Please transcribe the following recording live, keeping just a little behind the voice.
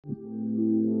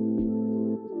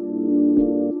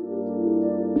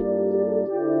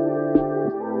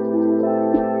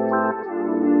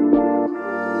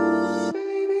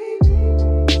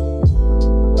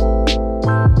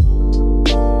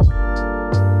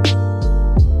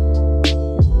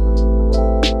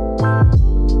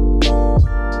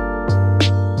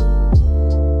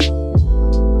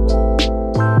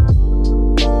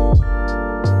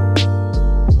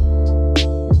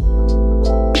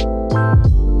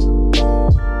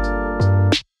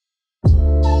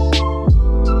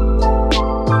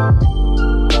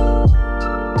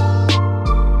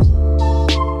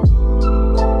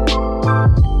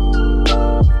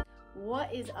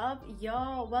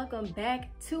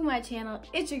to my channel.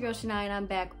 It's your girl Shania and I'm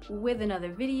back with another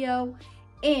video.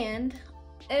 And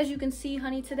as you can see,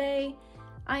 honey, today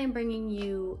I am bringing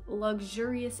you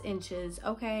luxurious inches,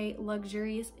 okay?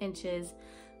 Luxurious inches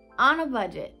on a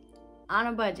budget,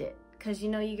 because you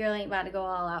know your girl ain't about to go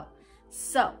all out.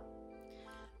 So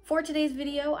for today's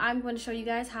video, I'm going to show you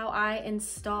guys how I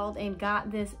installed and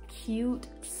got this cute,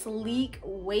 sleek,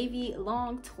 wavy,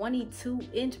 long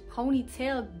 22-inch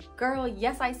ponytail. Girl,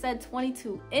 yes, I said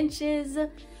 22 inches.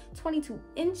 22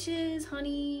 inches,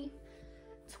 honey.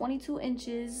 22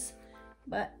 inches.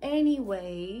 But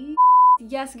anyway,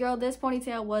 yes, girl, this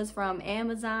ponytail was from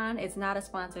Amazon. It's not a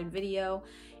sponsored video.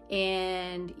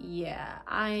 And yeah,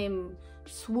 I'm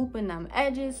swooping them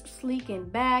edges, sleeking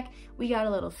back. We got a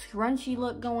little scrunchy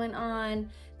look going on.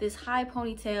 This high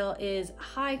ponytail is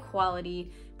high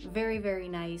quality, very, very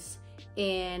nice,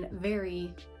 and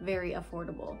very, very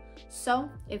affordable. So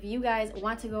if you guys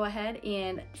want to go ahead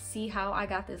and see how I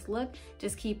got this look,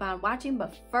 just keep on watching.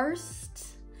 But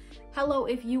first, hello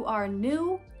if you are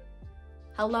new.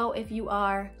 Hello if you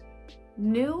are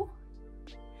new.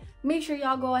 Make sure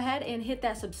y'all go ahead and hit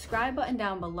that subscribe button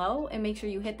down below, and make sure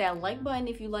you hit that like button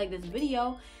if you like this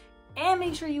video, and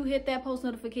make sure you hit that post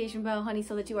notification bell, honey,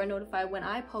 so that you are notified when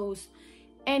I post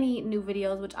any new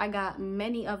videos, which I got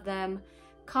many of them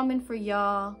coming for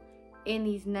y'all in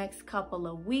these next couple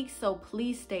of weeks. So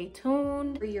please stay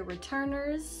tuned. For your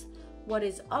returners, what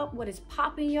is up, what is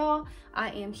popping, y'all? I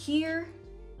am here,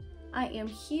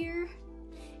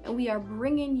 and we are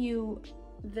bringing you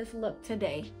this look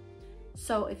today.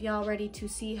 So if y'all ready to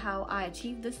see how I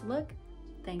achieved this look,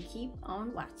 then keep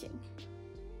on watching.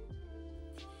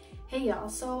 Hey y'all,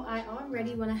 so I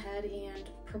already went ahead and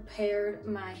prepared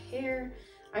my hair.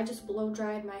 I just blow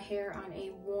dried my hair on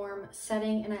a warm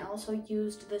setting, and I also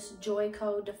used this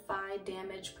Joico Defy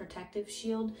Damage Protective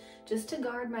Shield just to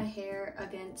guard my hair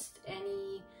against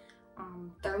any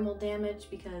thermal damage,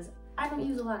 because I don't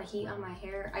use a lot of heat on my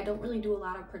hair. I don't really do a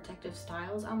lot of protective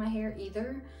styles on my hair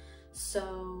either.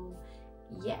 So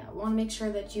yeah, want to make sure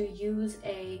that you use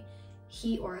a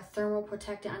heat or a thermal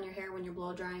protectant on your hair when you're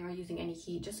blow drying or using any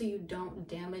heat, just so you don't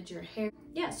damage your hair.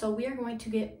 Yeah, so we are going to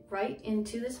get right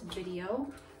into this video.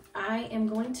 I am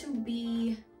going to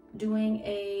be doing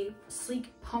a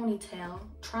sleek ponytail,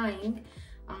 trying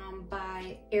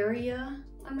by Area,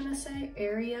 I'm gonna say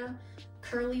Area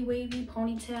curly wavy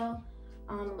ponytail.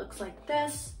 Looks like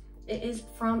this. It is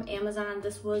from Amazon.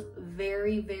 This was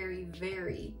very, very,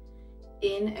 very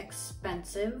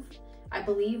inexpensive. I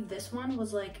believe this one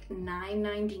was like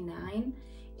 $9.99,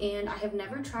 and I have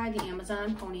never tried the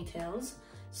Amazon ponytails,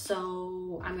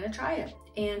 so I'm gonna try it.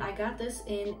 And I got this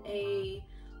in a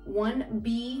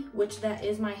 1B, which that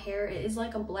is my hair. It is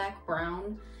like a black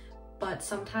brown, but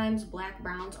sometimes black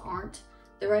browns aren't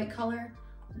the right color.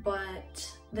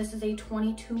 But this is a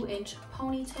 22-inch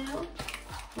ponytail.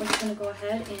 We're just gonna go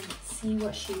ahead and see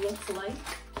what she looks like.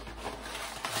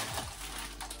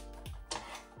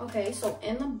 Okay, so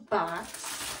in the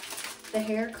box, the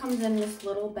hair comes in this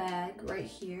little bag right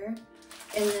here,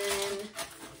 and then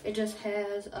it just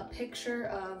has a picture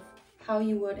of how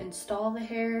you would install the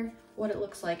hair, what it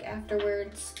looks like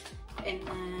afterwards, and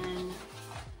then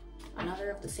another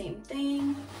of the same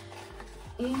thing.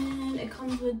 And it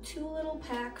comes with 2 little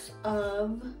packs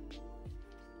of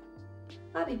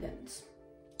bobby pins,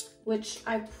 which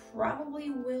I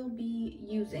probably will be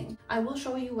using. I will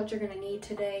show you what you're gonna need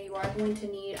today. You are going to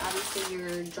need, obviously,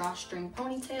 your drawstring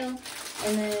ponytail,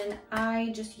 and then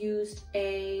I just used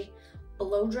a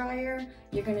blow dryer.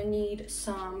 You're gonna need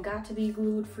some Got2b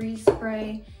Glued freeze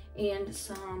spray and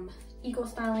some eco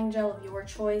styling gel of your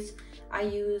choice. I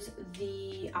use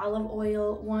the olive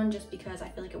oil one just because I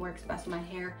feel like it works best in my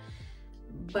hair,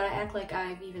 but I act like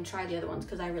I've even tried the other ones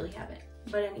because I really haven't.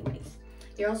 But anyways,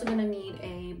 you're also gonna need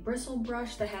a bristle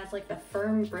brush that has like the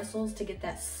firm bristles to get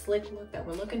that slick look that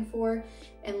we're looking for,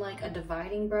 and like a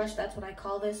dividing brush. That's what I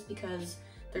call this because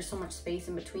there's so much space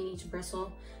in between each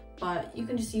bristle. But you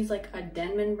can just use like a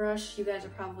Denman brush. You guys are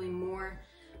probably more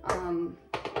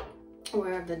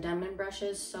aware of the Denman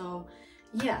brushes. So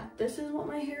yeah, this is what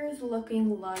my hair is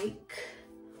looking like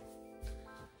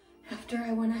after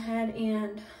I went ahead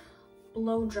and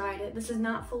blow dried it. This is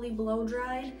not fully blow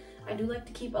dried. I do like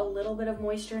to keep a little bit of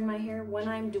moisture in my hair when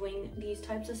I'm doing these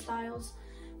types of styles.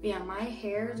 But yeah, my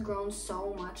hair has grown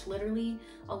so much. Literally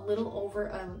a little over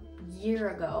a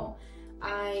year ago,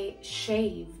 I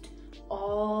shaved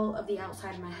all of the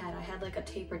outside of my head. I had like a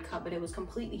tapered cut, but it was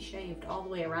completely shaved all the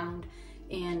way around.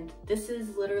 And this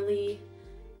is literally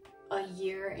a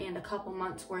year and a couple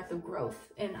months worth of growth,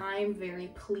 and I'm very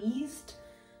pleased.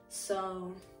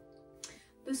 So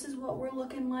this is what we're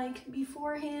looking like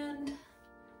beforehand.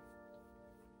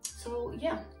 So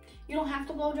yeah, you don't have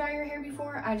to blow dry your hair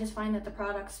before. I just find that the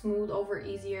products smooth over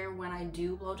easier when I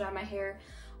do blow dry my hair.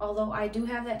 Although I do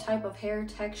have that type of hair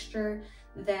texture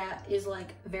that is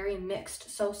like very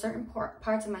mixed. So certain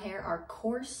parts of my hair are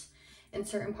coarse and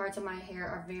certain parts of my hair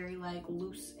are very like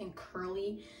loose and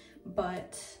curly.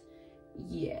 But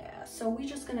yeah, so we're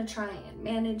just gonna try and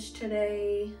manage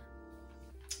today.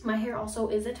 My hair also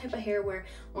is a type of hair where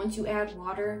once you add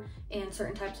water and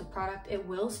certain types of product, it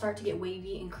will start to get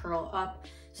wavy and curl up.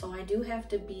 So I do have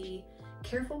to be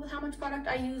careful with how much product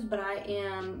I use, but I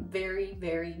am very,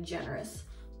 very generous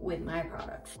with my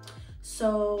products.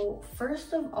 So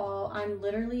first of all, I'm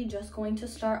literally just going to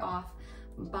start off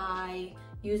by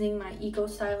using my Eco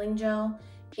Styling Gel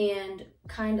and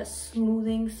kind of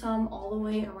smoothing some all the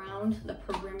way around the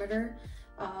perimeter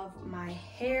of my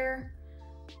hair.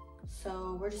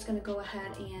 So we're just gonna go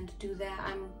ahead and do that.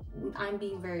 I'm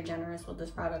being very generous with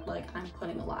this product, like I'm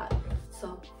putting a lot.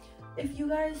 So if you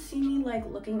guys see me like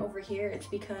looking over here, it's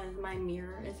because my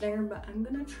mirror is there, but I'm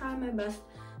gonna try my best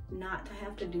not to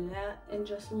have to do that and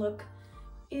just look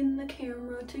in the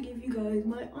camera to give you guys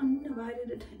my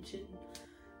undivided attention.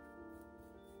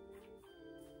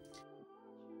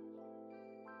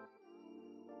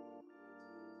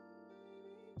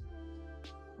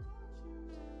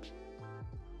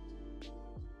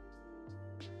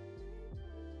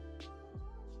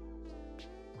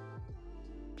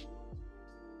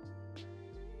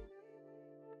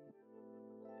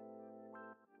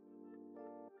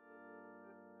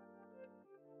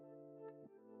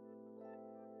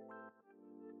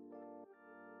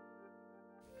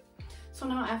 So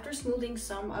now after smoothing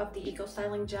some of the Eco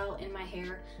Styling Gel in my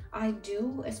hair, I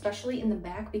do, especially in the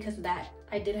back, because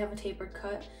I did have a tapered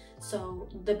cut, so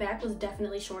the back was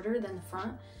definitely shorter than the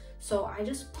front. So I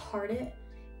just part it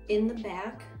in the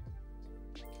back,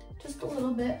 just a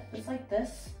little bit, just like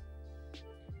this.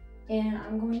 And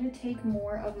I'm going to take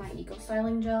more of my Eco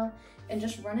Styling Gel and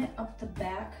just run it up the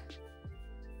back,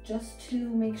 just to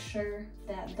make sure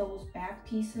that those back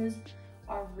pieces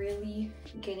are really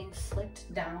getting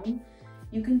slicked down.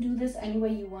 You can do this any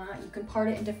way you want. You can part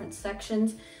it in different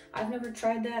sections. I've never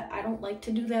tried that. I don't like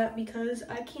to do that because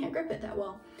I can't grip it that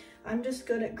well. I'm just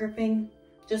good at gripping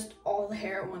just all the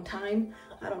hair at one time.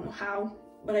 I don't know how,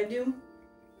 but I do.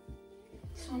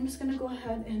 So I'm just gonna go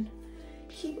ahead and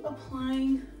keep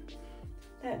applying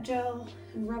that gel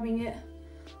and rubbing it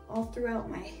all throughout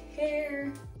my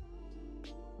hair.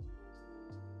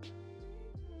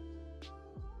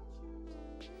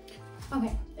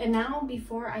 Okay, and now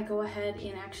before I go ahead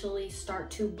and actually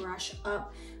start to brush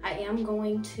up, I am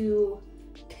going to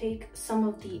take some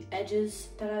of the edges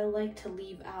that I like to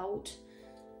leave out.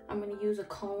 I'm gonna use a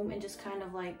comb and just kind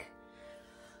of like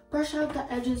brush out the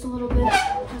edges a little bit,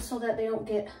 just so that they don't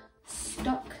get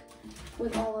stuck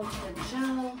with all of the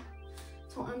gel.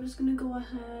 So I'm just gonna go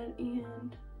ahead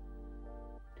and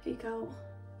take out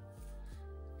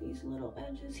these little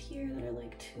edges here that I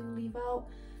like to leave out.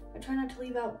 I try not to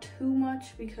leave out too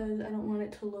much because I don't want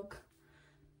it to look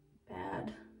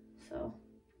bad. So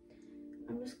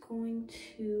I'm just going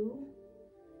to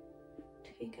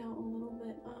take out a little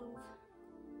bit of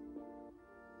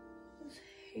this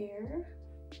hair.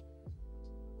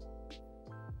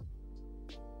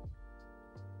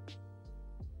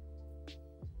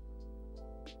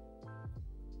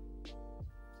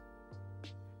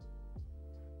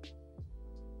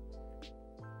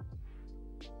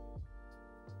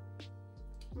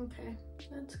 Okay,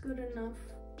 that's good enough.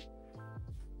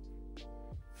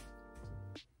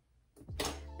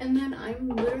 And then I'm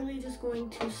literally just going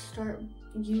to start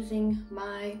using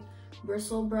my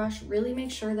bristle brush. Really make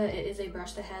sure that it is a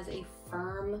brush that has a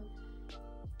firm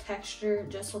texture,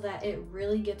 just so that it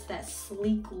really gets that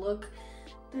sleek look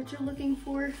that you're looking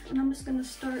for. And I'm just gonna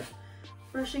start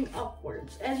brushing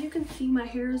upwards. As you can see, my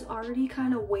hair is already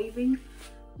kind of waving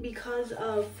because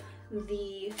of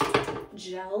the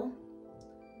gel.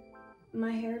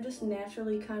 My hair just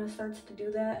naturally kind of starts to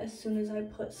do that as soon as I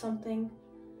put something,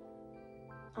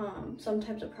 some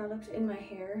types of products in my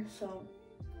hair. So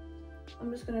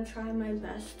I'm just gonna try my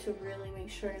best to really make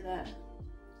sure that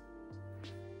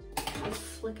I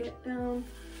slick it down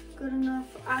good enough.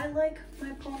 I like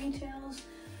my ponytails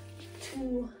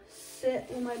to sit,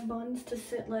 and my buns to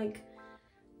sit like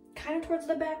kind of towards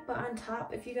the back, but on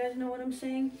top. If you guys know what I'm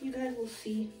saying, you guys will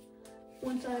see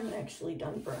once I'm actually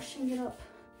done brushing it up.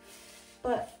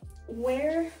 But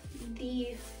where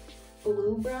the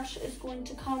blue brush is going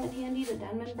to come in handy, the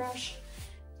Denman brush,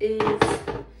 is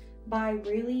by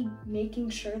really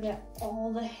making sure that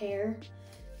all the hair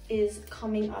is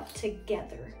coming up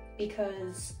together,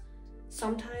 because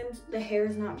sometimes the hair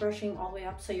is not brushing all the way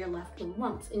up, so you're left with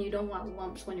lumps, and you don't want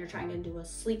lumps when you're trying to do a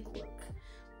sleek look.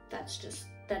 That just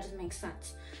makes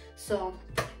sense. So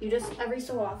you just every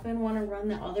so often want to run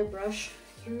the other brush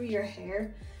through your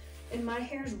hair. And my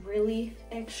hair is really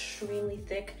extremely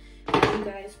thick, as you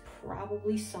guys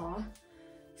probably saw.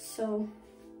 So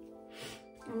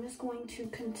I'm just going to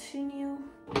continue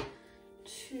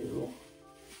to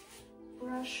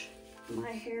brush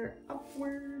my hair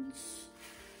upwards.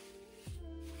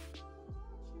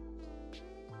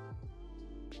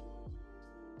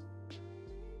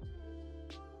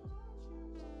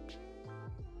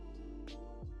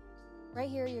 Right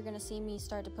here, you're gonna see me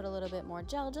start to put a little bit more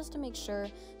gel just to make sure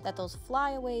that those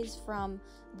flyaways from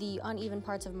the uneven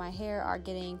parts of my hair are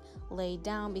getting laid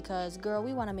down, because girl,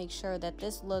 we wanna make sure that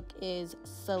this look is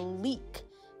sleek.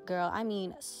 Girl, I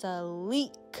mean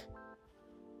sleek.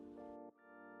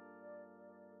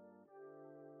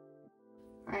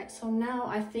 All right, so now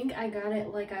I think I got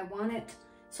it like I want it.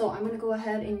 So I'm gonna go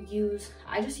ahead and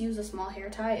I just use a small hair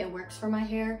tie. It works for my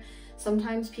hair.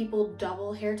 Sometimes people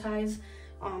double hair ties.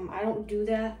 I don't do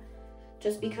that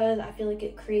just because I feel like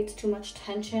it creates too much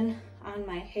tension on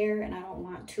my hair and I don't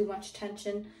want too much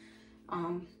tension.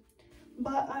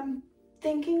 But I'm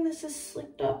thinking this is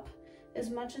slicked up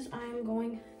as much as I'm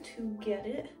going to get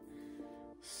it.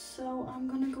 So I'm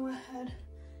gonna go ahead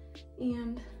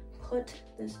and put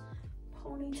this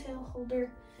ponytail holder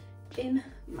in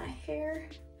my hair.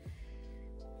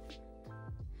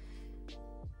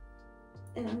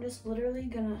 And I'm just literally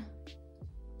gonna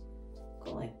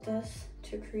go like this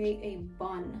to create a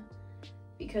bun,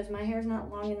 because my hair is not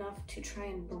long enough to try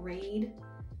and braid.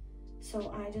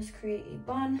 So I just create a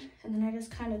bun, and then I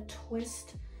just kind of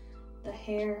twist the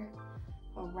hair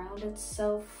around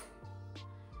itself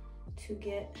to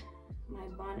get my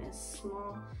bun as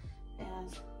small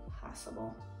as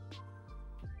possible.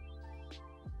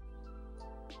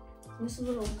 And this is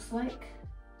what it looks like,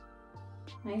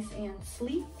 nice and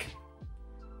sleek.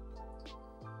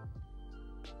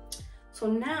 So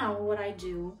now what I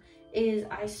do is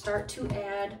I start to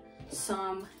add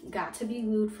some Got To Be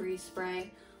Glued Freeze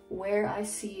Spray where I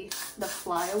see the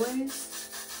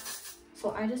flyaways. So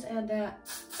I just add that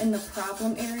in the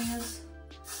problem areas,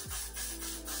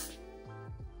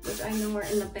 which I know are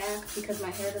in the back because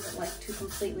my hair doesn't like to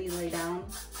completely lay down.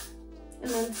 And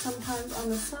then sometimes on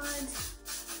the sides.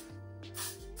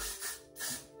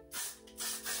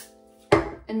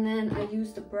 And then I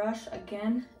use the brush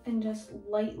again and just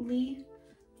lightly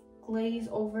glaze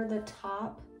over the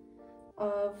top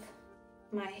of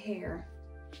my hair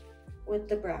with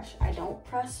the brush. I don't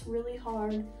press really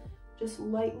hard, just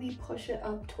lightly push it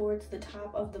up towards the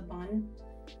top of the bun.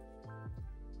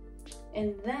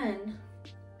 And then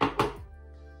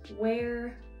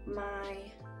where my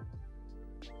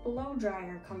blow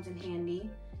dryer comes in handy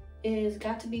is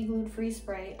Got To Be Glued Freeze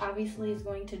Spray. Obviously is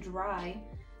going to dry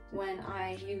when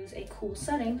I use a cool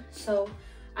setting. So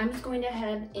I'm just going to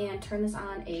head and turn this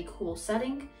on a cool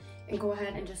setting and go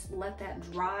ahead and just let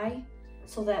that dry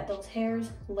so that those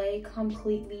hairs lay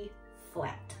completely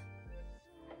flat.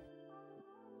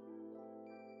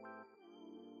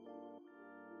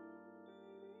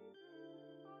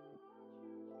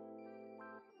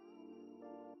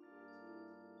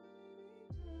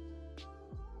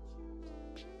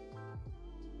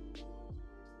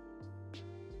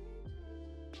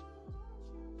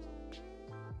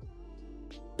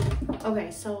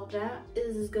 Okay, so that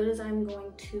is as good as I'm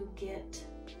going to get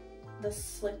the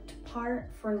slicked part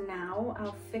for now.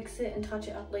 I'll fix it and touch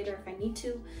it up later if I need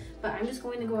to, but I'm just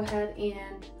going to go ahead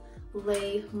and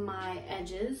lay my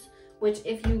edges, which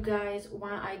if you guys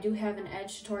want, I do have an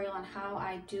edge tutorial on how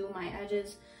I do my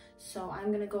edges. So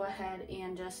I'm gonna go ahead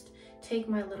and just take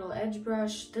my little edge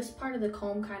brush. This part of the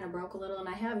comb kind of broke a little and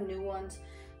I have new ones.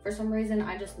 For some reason,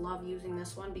 I just love using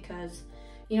this one because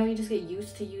you know, you just get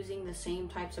used to using the same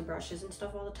types of brushes and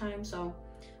stuff all the time. So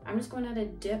I'm just going to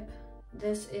dip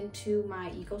this into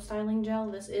my Eco Styling Gel.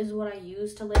 This is what I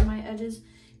use to lay my edges.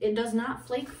 It does not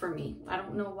flake for me. I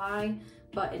don't know why,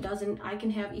 but it doesn't. I can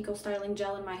have Eco Styling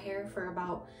Gel in my hair for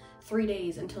about 3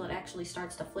 days until it actually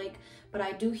starts to flake. But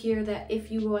I do hear that if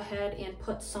you go ahead and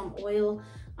put some oil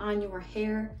on your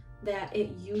hair, that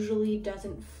it usually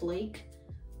doesn't flake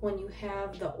when you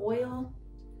have the oil.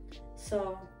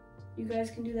 So you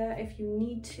guys can do that if you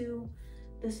need to.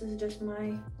 This is just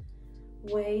my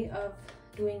way of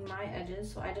doing my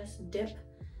edges. So I just dip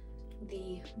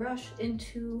the brush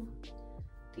into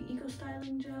the Eco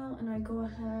Styling Gel and I go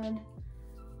ahead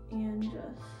and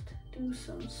just do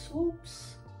some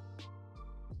swoops.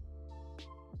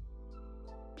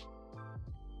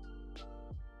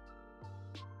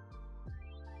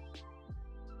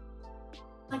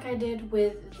 I did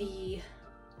with the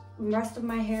rest of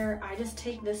my hair, I just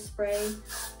take this spray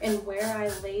and where I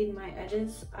laid my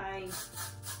edges, I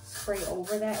spray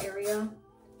over that area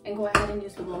and go ahead and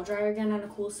use the blow dryer again on a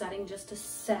cool setting just to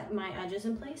set my edges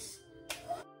in place.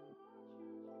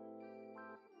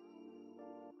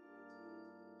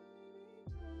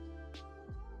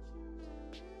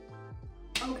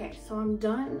 Okay, so I'm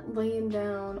done laying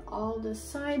down all the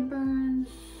sideburns,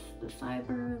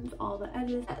 all the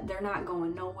edges. They're not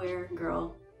going nowhere,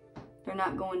 girl. They're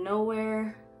not going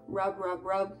nowhere. Rub, rub,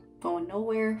 rub, going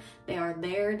nowhere. They are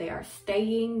there, they are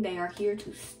staying, they are here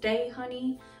to stay,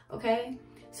 honey, okay?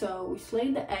 So we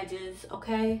slayed the edges,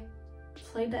 okay?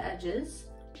 Slayed the edges.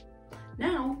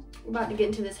 Now, we're about to get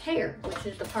into this hair, which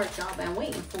is the part y'all been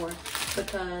waiting for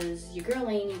because your girl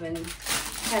ain't even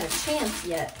had a chance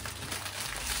yet.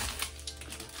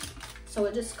 So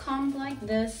it just comes like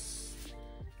this,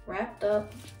 wrapped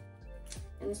up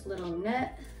in this little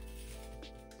net.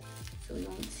 So we're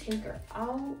gonna take her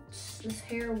out. This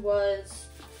hair was,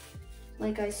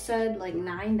 like I said, like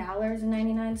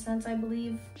 $9.99, I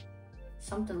believe.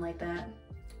 Something like that.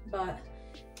 But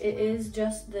it is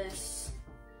just this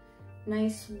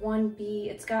nice 1B.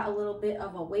 It's got a little bit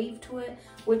of a wave to it,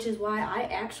 which is why I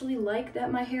actually like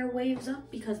that my hair waves up,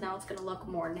 because now it's gonna look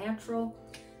more natural.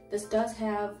 This does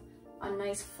have a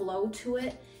nice flow to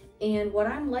it, and what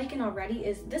I'm liking already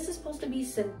is this is supposed to be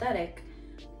synthetic,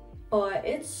 but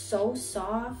it's so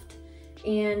soft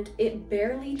and it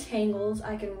barely tangles.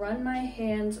 I can run my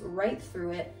hands right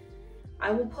through it. I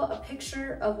will put a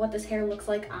picture of what this hair looks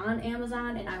like on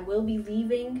Amazon, and I will be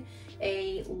leaving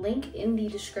a link in the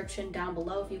description down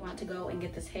below if you want to go and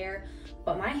get this hair.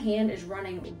 But my hand is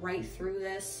running right through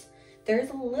this. There's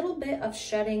a little bit of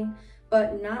shedding,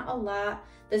 but not a lot.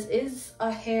 This is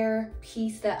a hair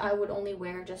piece that I would only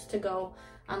wear just to go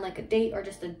on like a date or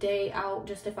just a day out,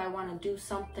 just if I want to do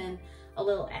something a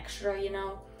little extra, you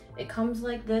know. It comes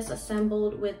like this,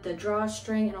 assembled with the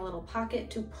drawstring and a little pocket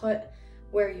to put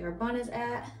where your bun is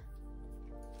at.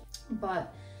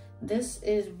 But this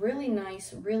is really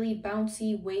nice, really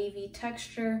bouncy, wavy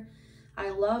texture.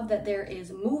 I love that there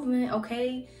is movement,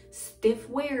 okay? Stiff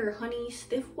wear, honey,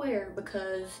 stiff wear,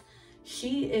 because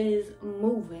she is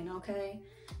moving, okay?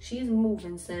 She's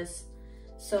moving, sis.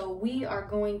 So we are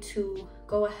going to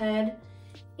go ahead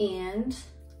and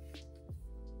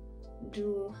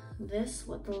do this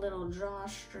with the little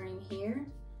drawstring here.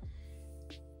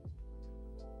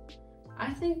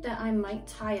 I think that I might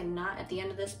tie a knot at the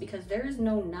end of this because there is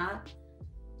no knot.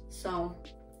 So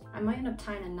I might end up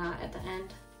tying a knot at the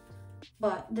end.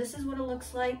 But this is what it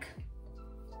looks like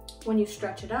when you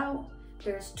stretch it out.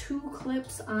 There's 2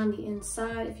 clips on the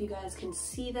inside, if you guys can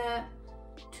see that.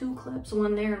 2 clips,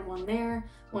 one there and one there.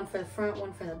 One for the front,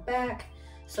 one for the back.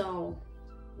 So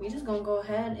we just gonna go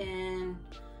ahead and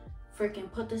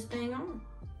freaking put this thing on.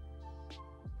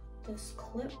 This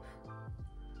clip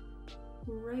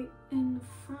right in the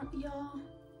front, y'all.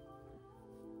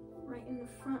 Right in the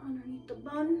front underneath the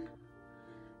bun.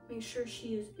 Make sure she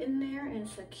is in there and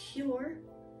secure.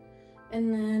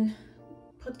 And then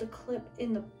put the clip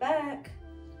in the back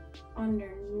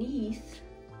underneath.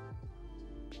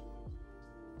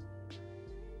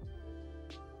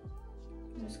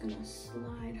 I'm just gonna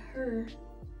slide her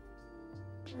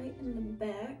right in the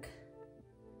back.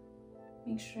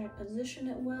 Make sure I position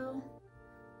it well.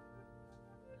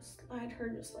 Slide her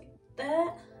just like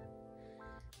that.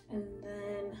 And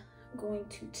then I'm going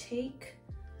to take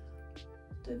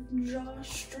the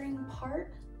drawstring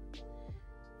part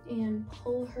and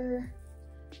pull her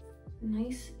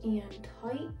nice and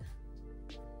tight.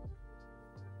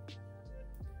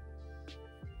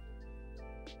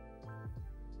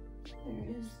 There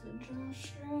is the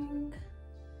drawstring.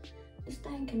 This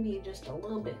thing can be just a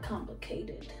little bit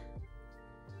complicated.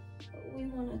 But we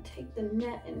want to take the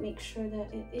net and make sure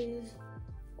that it is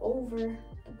over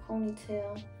the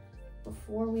ponytail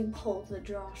before we pull the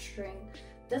drawstring.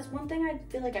 That's one thing I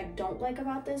feel like I don't like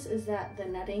about this, is that the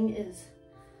netting is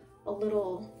a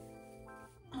little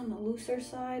on the looser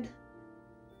side.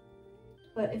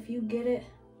 But if you get it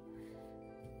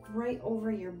right over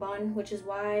your bun, which is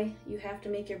why you have to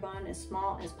make your bun as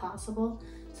small as possible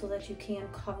so that you can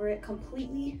cover it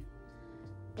completely.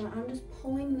 But I'm just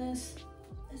pulling this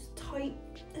as tight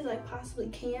as I possibly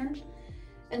can.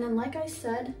 And then, like I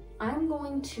said, I'm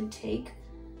going to take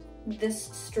this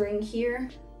string here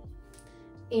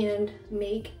and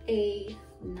make a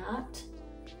knot,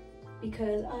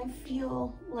 because I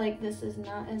feel like this is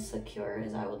not as secure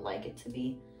as I would like it to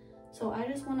be. So I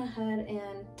just went ahead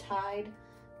and tied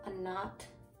a knot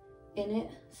in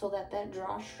it so that that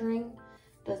drawstring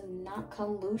does not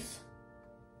come loose,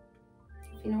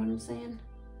 if you know what I'm saying.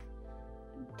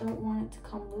 don't want it to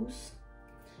come loose.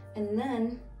 And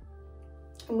then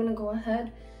I'm gonna go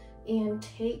ahead and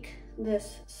take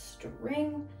this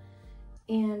string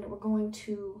and we're going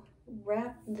to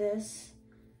wrap this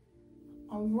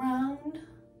around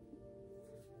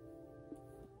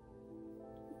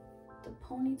the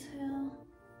ponytail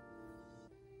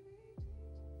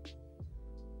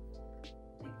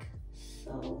like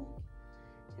so,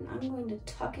 and I'm going to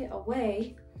tuck it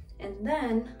away, and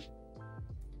then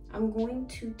I'm going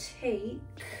to take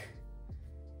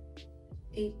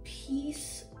a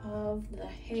piece of the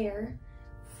hair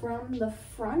from the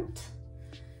front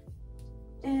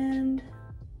and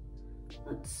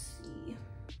let's see.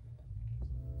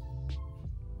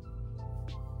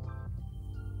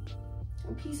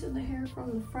 A piece of the hair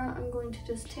from the front, I'm going to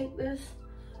just take this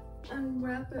and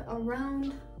wrap it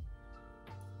around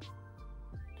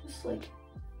just like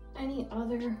any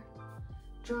other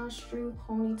drawstring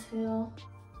ponytail.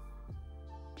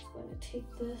 I'm going to take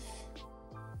this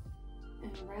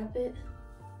and wrap it.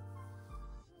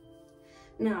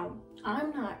 Now,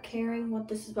 I'm not caring what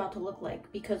this is about to look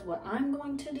like, because what I'm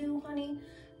going to do, honey,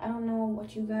 I don't know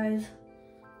what you guys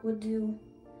would do,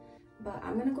 but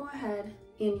I'm gonna go ahead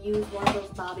and use one of those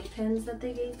bobby pins that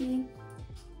they gave me.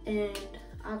 And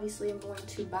obviously I'm going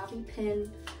to bobby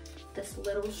pin this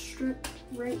little strip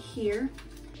right here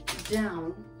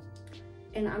down.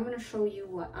 And I'm gonna show you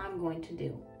what I'm going to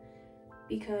do,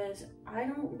 because I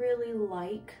don't really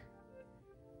like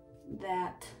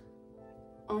that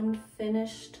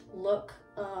unfinished look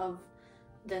of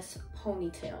this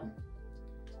ponytail.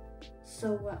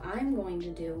 So what I'm going to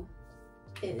do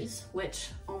is, which,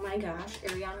 oh my gosh,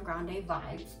 Ariana Grande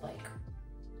vibes, like,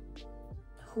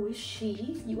 who is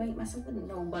she? You ain't messing with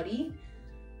nobody.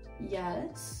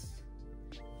 Yes.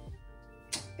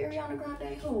 Ariana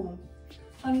Grande who?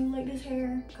 Honey, you like this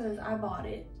hair? Cause I bought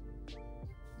it.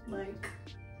 Like,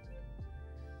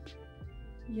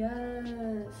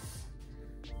 yes.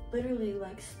 Literally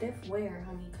like stiff wear,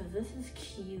 honey, because this is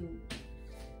cute.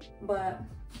 But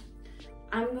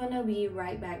I'm gonna be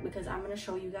right back, because I'm gonna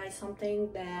show you guys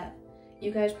something that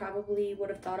you guys probably would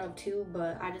have thought of too,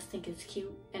 but I just think it's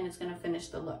cute and it's gonna finish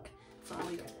the look. So I'll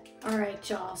be right back. All right,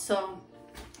 y'all, so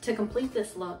to complete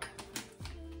this look,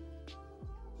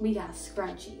 we got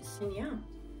scrunchies. And yeah,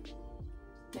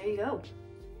 there you go.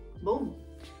 Boom.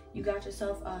 You got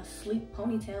yourself a sleek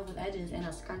ponytail with edges and a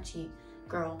scrunchie,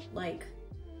 girl. Like,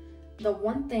 the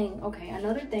one thing, okay,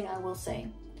 another thing I will say,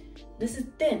 this is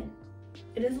thin.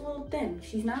 It is a little thin.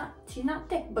 She's not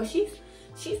thick, but she's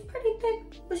pretty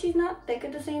thick, but she's not thick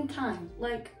at the same time.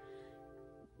 Like,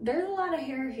 there's a lot of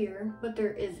hair here, but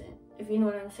there isn't, if you know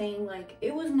what I'm saying. Like,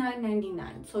 it was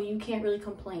 $9.99, so you can't really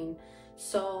complain.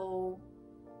 So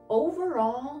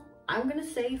overall, I'm gonna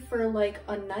say for like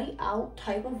a night out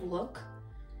type of look,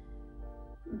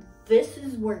 this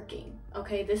is working.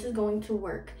 Okay, this is going to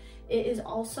work. It is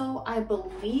also, I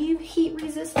believe, heat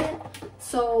resistant,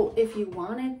 so if you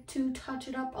wanted to touch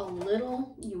it up a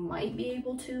little, you might be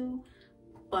able to,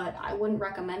 but I wouldn't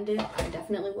recommend it. I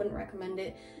definitely wouldn't recommend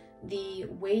it. The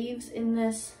waves in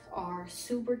this are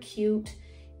super cute,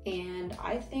 and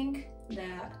I think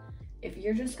that if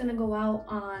you're just gonna go out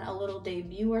on a little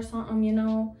debut or something, you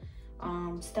know,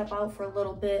 step out for a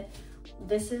little bit,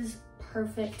 this is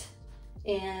perfect.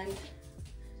 And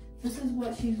this is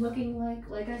what she's looking like.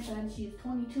 Like I said, she's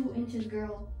 22 inches,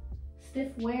 girl.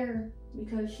 Stiff wear,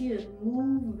 because she is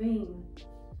moving.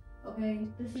 Okay,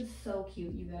 this is so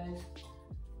cute, you guys.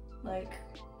 Like,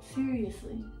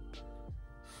 seriously,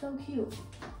 so cute.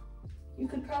 You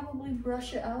could probably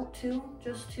brush it out too,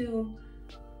 just to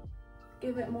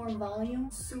give it more volume.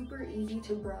 Super easy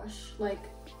to brush. Like,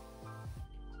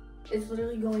 it's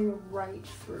literally going right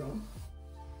through.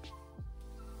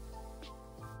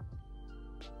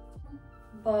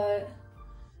 But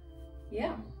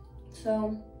yeah,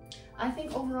 so I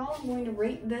think overall I'm going to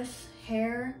rate this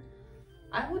hair,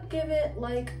 I would give it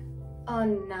like a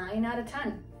 9 out of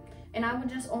 10. And I would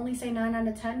just only say 9 out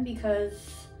of 10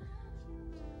 because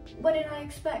what did I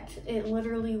expect? It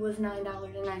literally was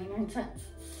 $9.99.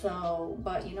 So,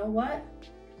 but you know what?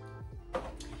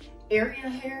 Area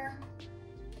hair,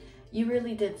 you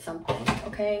really did something,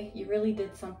 okay? You really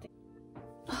did something.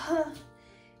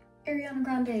 Ariana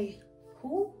Grande.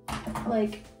 Who?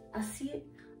 Like, I see it,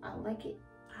 I like it,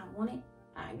 I want it,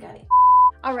 I got it.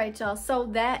 All right, y'all, so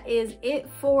that is it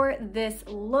for this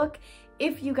look.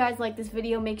 If you guys like this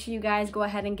video, make sure you guys go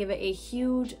ahead and give it a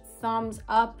huge thumbs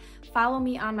up. Follow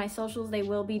me on my socials. They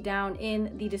will be down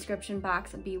in the description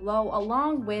box below,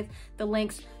 along with the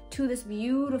links to this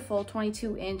beautiful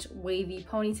 22-inch wavy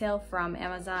ponytail from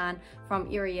Amazon from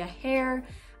Iria Hair.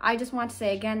 I just want to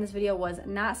say again, this video was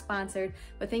not sponsored,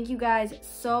 but thank you guys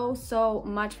so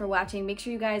much for watching. Make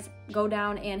sure you guys go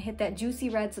down and hit that juicy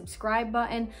red subscribe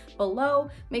button below.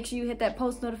 Make sure you hit that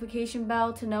post notification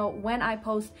bell to know when I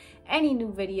post any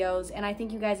new videos. And I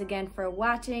thank you guys again for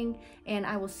watching, and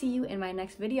I will see you in my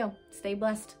next video. Stay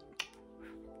blessed.